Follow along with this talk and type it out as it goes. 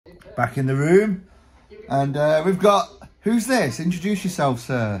back in the room. And we've got, who's this? Introduce yourself,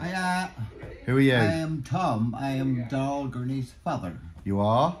 sir. Who are you? I am Tom. I am Daryl Gurney's father. You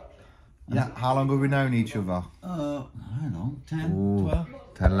are? Yeah. How long have we known each other? I don't know, 10, 12?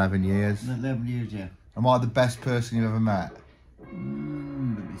 10, 11 years. 11 years, yeah. Am I the best person you've ever met?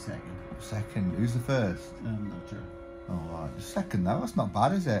 Maybe second. Second. Who's the first? I'm not sure. Oh, right. Second, though. That's not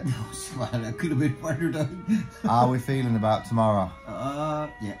bad, is it? No, it's fine. I could have been further down. How are we feeling about tomorrow?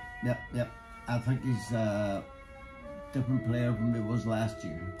 Yeah. I think he's a different player from he was last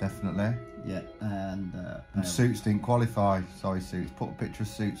year. Definitely. Yeah, and Suits didn't qualify. Sorry, Suits. Put a picture of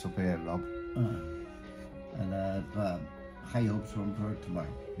Suits up here, Rob. and I've high hopes for him for tomorrow.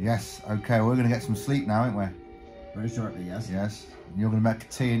 Yes. Okay, well, we're going to get some sleep now, aren't we? Very shortly, yes. Yes. And you're going to make a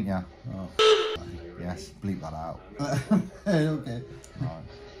tea, aren't you? Oh, yes. Bleep that out. okay. Right.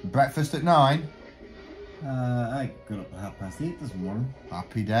 Breakfast at 9. I got up at 8:30 this morning.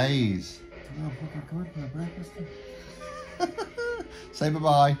 Happy days. Oh, come on for breakfast. Say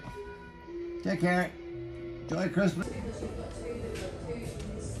bye-bye. Take care. Enjoy Christmas.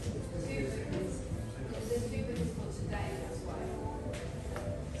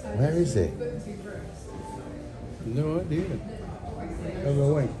 Where is it? No idea. Over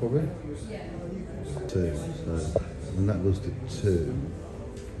a week, probably. 2. So, and that goes to 2.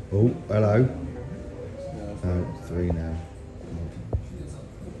 Oh, hello. No, 3 now.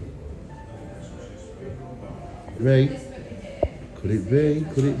 3. Could it be?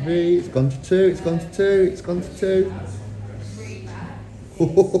 Could it be? It's gone to 2. It's gone to 2. It's gone to 2.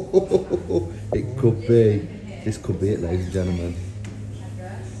 It could be. This could be it, ladies and gentlemen.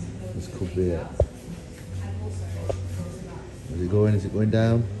 This could be it. Is it going? Is it going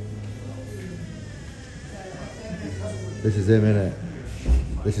down? This is him, innit?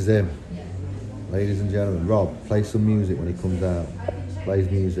 This is him. Ladies and gentlemen, Rob, play some music when he comes out. Plays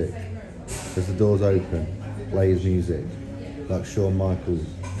music. As the door's open, plays music. Like Shawn Michaels.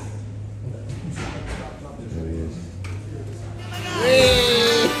 There he is.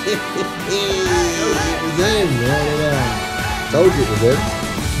 It was him, yeah. Told you it was him.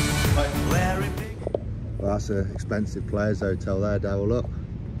 Well, that's an expensive players hotel there, Daryl, look.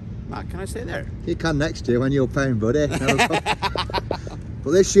 Mark, can I stay there? You can next year when you're paying, buddy.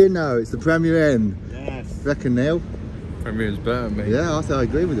 But this year, no, it's the Premier Inn. Yes. Reckon, Neil? Premier's better, mate. Yeah, I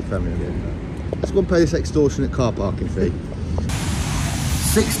agree with the Premier Inn. Let's go and pay this extortionate car parking fee.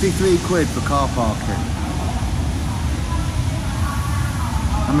 63 quid for car parking.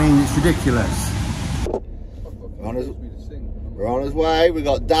 I mean, it's ridiculous. We're on his way. We've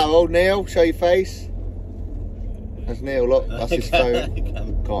got Daryl. Neil, show your face. That's Neil, look, that's his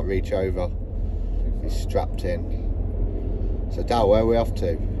phone. Can't reach over. He's strapped in. So Daryl, where are we off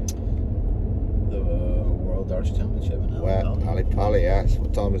to? The World Darts Championship in Where? Pally, yes.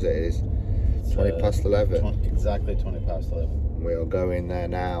 What time is it? It is 20 past 11. Exactly 20 past 11. We'll go in there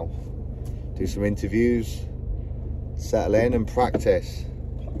now. Do some interviews. Settle in and practice.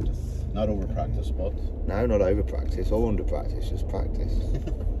 Practice. Not over practice, but... No, not over practice or under practice, just practice.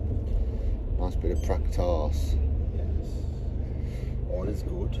 Nice bit of practice. All is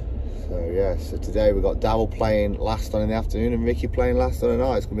good. So yeah, so today we've got Daryl playing last on in the afternoon and Ricky playing last on the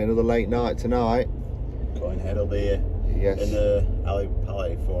night. It's going to be another late night tonight. Going ahead, will be yes. in the Ali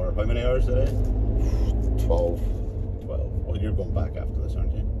Pally for how many hours today? 12. 12. Well, you're going back after this,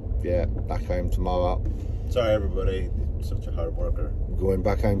 aren't you? Yeah, back home tomorrow. Sorry everybody, such a hard worker. Going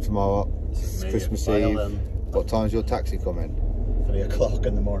back home tomorrow. It's Christmas Eve. What time's your taxi coming? 3 o'clock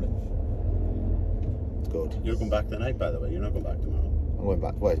in the morning. It's good. You're going back tonight, by the way. You're not going back tomorrow. I'm going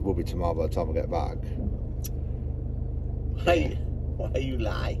back. Well, it will be tomorrow by the time I get back. Why you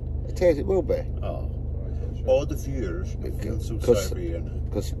lie? It is, it will be. Oh. All the viewers, I feel so sorry for you now.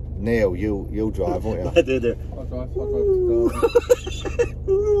 Because Neil, you'll drive, won't you? I did it. I'll drive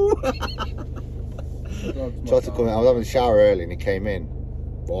Tried to come in. I was having a shower early and he came in.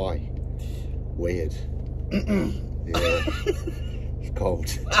 Why? Weird. Yeah. It's cold.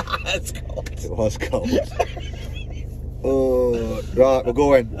 It's cold. It was cold. Oh, right, we're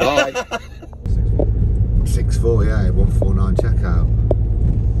going. Bye. 6:48, 149 checkout.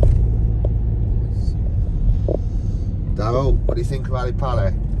 Daryl, what do you think of Ali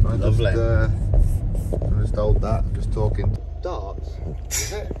Pally? Lovely. Just hold that. I'm just talking. Darts?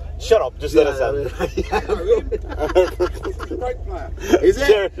 Is it? Shut up, just let us have it. Is it?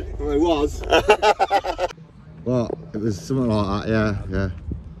 Sure. Well, it was. Well, it was something like that, yeah.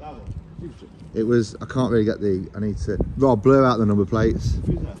 It was, I can't really get I need to, Rob, blur out the number plates.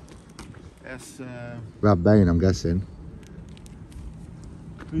 Yes, Rab Bain, I'm guessing.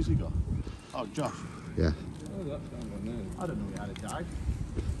 who's he got? Oh, Josh. Yeah. Oh, that's down there. I don't know he had a died.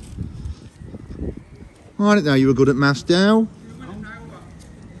 I didn't know you were good at maths, Dale.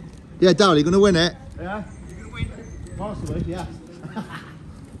 Yeah, Dale, you going to win it? Yeah. Possibly, yeah.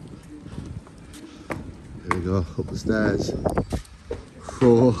 Here we go, up the stairs.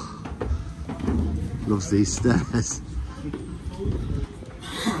 4. Loves these stairs.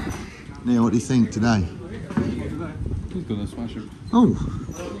 Neil, what do you think today? He's gonna smash it. Oh.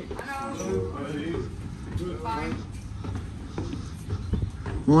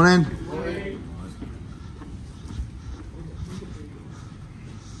 Morning.